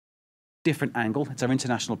different angle. It's our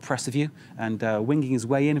international press review, and winging his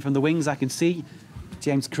way in from the wings, I can see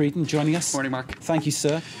James Creedon joining us. Morning, Mark. Thank you,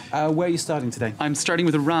 sir. Where are you starting today? I'm starting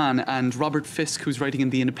with Iran and Robert Fisk, who's writing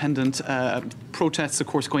in The Independent. Protests, of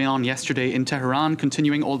course, going on yesterday in Tehran,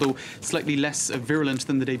 continuing, although slightly less virulent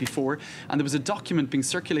than the day before. And there was a document being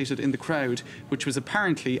circulated in the crowd, which was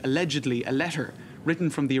apparently, allegedly, a letter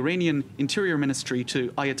written from the Iranian Interior Ministry to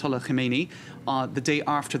Ayatollah Khamenei the day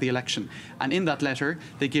after the election. And in that letter,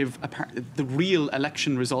 they give the real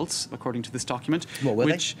election results, according to this document,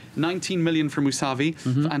 which 19 million for Mousavi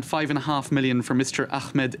and 5.5 million for Mr.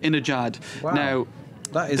 Ahmadinejad. Wow. Now,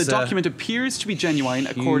 the document appears to be genuine,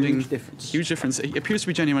 huge difference. It appears to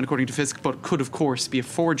be genuine according to Fisk, but could, of course, be a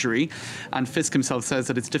forgery. And Fisk himself says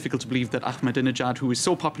that it's difficult to believe that Ahmadinejad, who is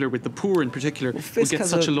so popular with the poor in particular, would get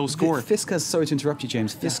such a low score. Fisk has, sorry to interrupt you,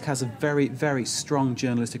 James, Fisk has a very, very strong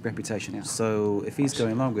journalistic reputation. Yeah. So if he's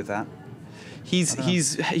going along with that, he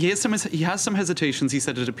has some hesitations. He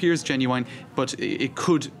said it appears genuine, but it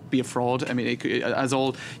could be a fraud. I mean,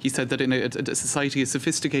 he said that in a society as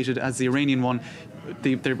sophisticated as the Iranian one,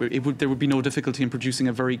 there would be no difficulty in producing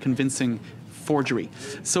a very convincing forgery.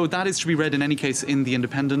 So that is to be read in any case in The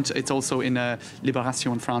Independent. It's also in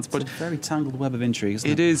Libération in France. But it's a very tangled web of intrigue, isn't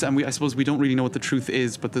it? It is, and I suppose we don't really know what the truth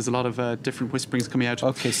is, but there's a lot of different whisperings coming out.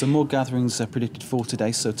 OK, so more gatherings predicted for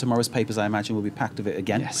today, so tomorrow's papers, I imagine, will be packed of it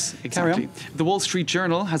again. Yes, exactly. The Wall Street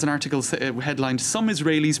Journal has an article headlined, "Some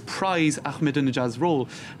Israelis Prize Ahmadinejad's Role,"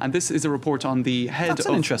 and this is a report on the head That's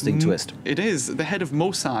an interesting twist. It is. The head of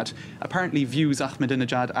Mossad apparently views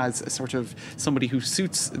Ahmadinejad as a sort of somebody who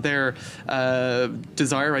suits their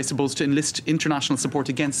desire, I suppose, to enlist international support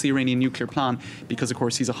against the Iranian nuclear plan, because, of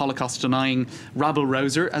course, he's a Holocaust-denying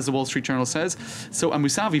rabble-rouser, as the Wall Street Journal says. So a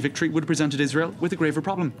Mousavi victory would have presented Israel with a graver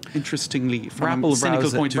problem, interestingly, from a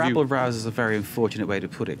cynical point of view. Rabble-rouser is a very unfortunate way to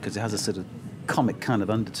put it, because it has a sort of comic kind of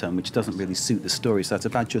undertone, which doesn't really suit the story. So it's a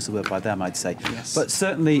bad choice of word by them, I'd say. Yes. But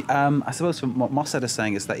certainly, I suppose from what Mossad is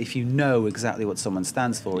saying is that if you know exactly what someone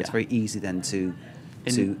stands for, it's very easy then to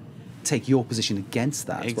take your position against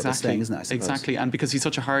that. That's what they're saying, isn't it, I suppose? Exactly, and because he's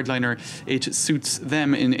such a hardliner, it suits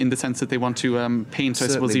them in the sense that they want to paint, I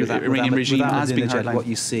suppose, the Iranian regime as being hardline. What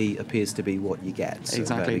you see appears to be what you get. So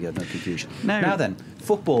exactly. There we go, no confusion. Now then,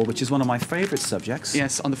 football, which is one of my favourite subjects.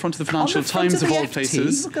 Yes, on the front of the Financial Times of all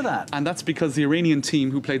places. Look at that. And that's because the Iranian team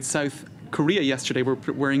who played South Korea yesterday were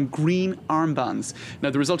wearing green armbands.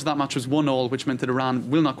 Now, the result of that match was 1-1, which meant that Iran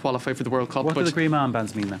will not qualify for the World Cup. What do the green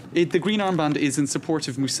armbands mean then? The green armband is in support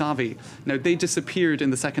of Mousavi. Now, they disappeared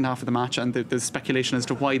in the second half of the match, and there's speculation as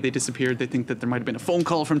to why they disappeared. They think that there might have been a phone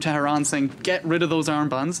call from Tehran saying, get rid of those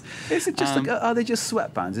armbands. Is it just are they just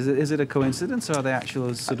sweatbands? Is it a coincidence, or are they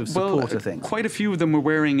actual sort of supporter things? Quite a few of them were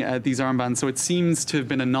wearing these armbands, so it seems to have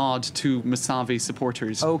been a nod to Mousavi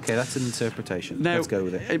supporters. OK, that's an interpretation. Now, let's go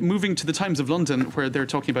with it. Moving to the Times of London, where they're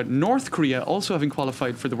talking about North Korea also having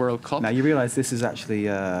qualified for the World Cup. Now, you realise this is actually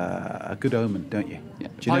a good omen, don't you? Yeah.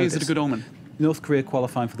 Why is it a good omen? North Korea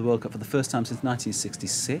qualifying for the World Cup for the first time since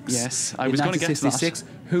 1966. Yes, I was going to get to that.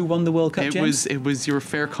 Who won the World Cup, James? It was your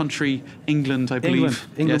fair country, England, I believe.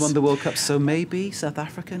 England won the World Cup, so maybe South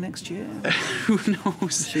Africa next year? Who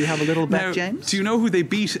knows? Should you have a little bet, James? Do you know who they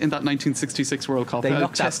beat in that 1966 World Cup? They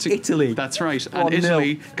knocked out Italy. That's right. And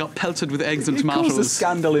Italy got pelted with eggs and tomatoes. It caused a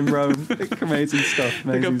scandal in Rome. Amazing stuff.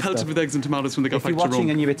 They got pelted with eggs and tomatoes when they got back to Rome. If you're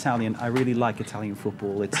watching and you're Italian, I really like Italian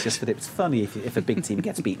football. It's just that it's funny if a big team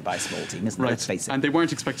gets beaten by a small team, isn't it? Let's face it. And they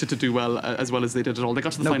weren't expected to do well as they did at all. They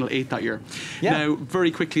got to the final 8 that year. Yeah. Now,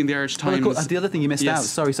 very quickly in the Irish Times... Well, the other thing you missed out,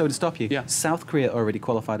 sorry to stop you, yeah. South Korea already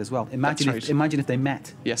qualified as well. Imagine if they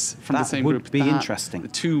met. Yes, from the same group. That would be interesting.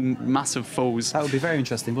 Two massive foes. That would be very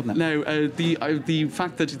interesting, wouldn't it? Now, the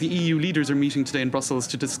fact that the EU leaders are meeting today in Brussels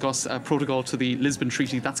to discuss a protocol to the Lisbon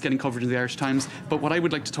Treaty, that's getting covered in the Irish Times. But what I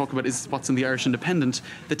would like to talk about is what's in the Irish Independent,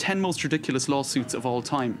 the 10 most ridiculous lawsuits of all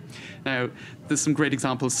time. Now, there's some great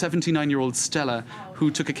examples. 79-year-old Stella, who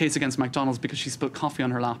took a case against McDonald's because she spilled coffee on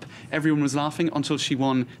her lap. Everyone was laughing until she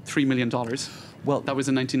won $3 million. Well, that was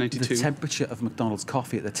in 1992. The temperature of McDonald's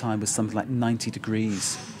coffee at the time was something like 90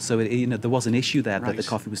 degrees. So there was an issue there that the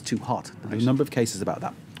coffee was too hot. There were a number of cases about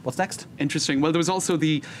that. What's next? Interesting. Well, there was also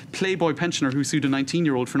the Playboy pensioner who sued a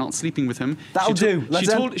 19-year-old for not sleeping with him. That'll do.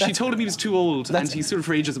 She told him he was too old, and he sued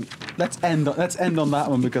for ageism. Let's end on that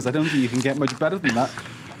one, because I don't think you can get much better than that.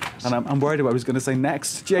 And I'm worried about what I was going to say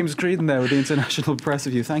next. James Creedon there with the International Press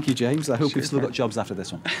Review. Thank you, James. I hope you've still got jobs after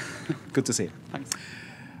this one. Good to see you. Thanks.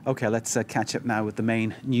 OK, let's catch up now with the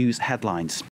main news headlines.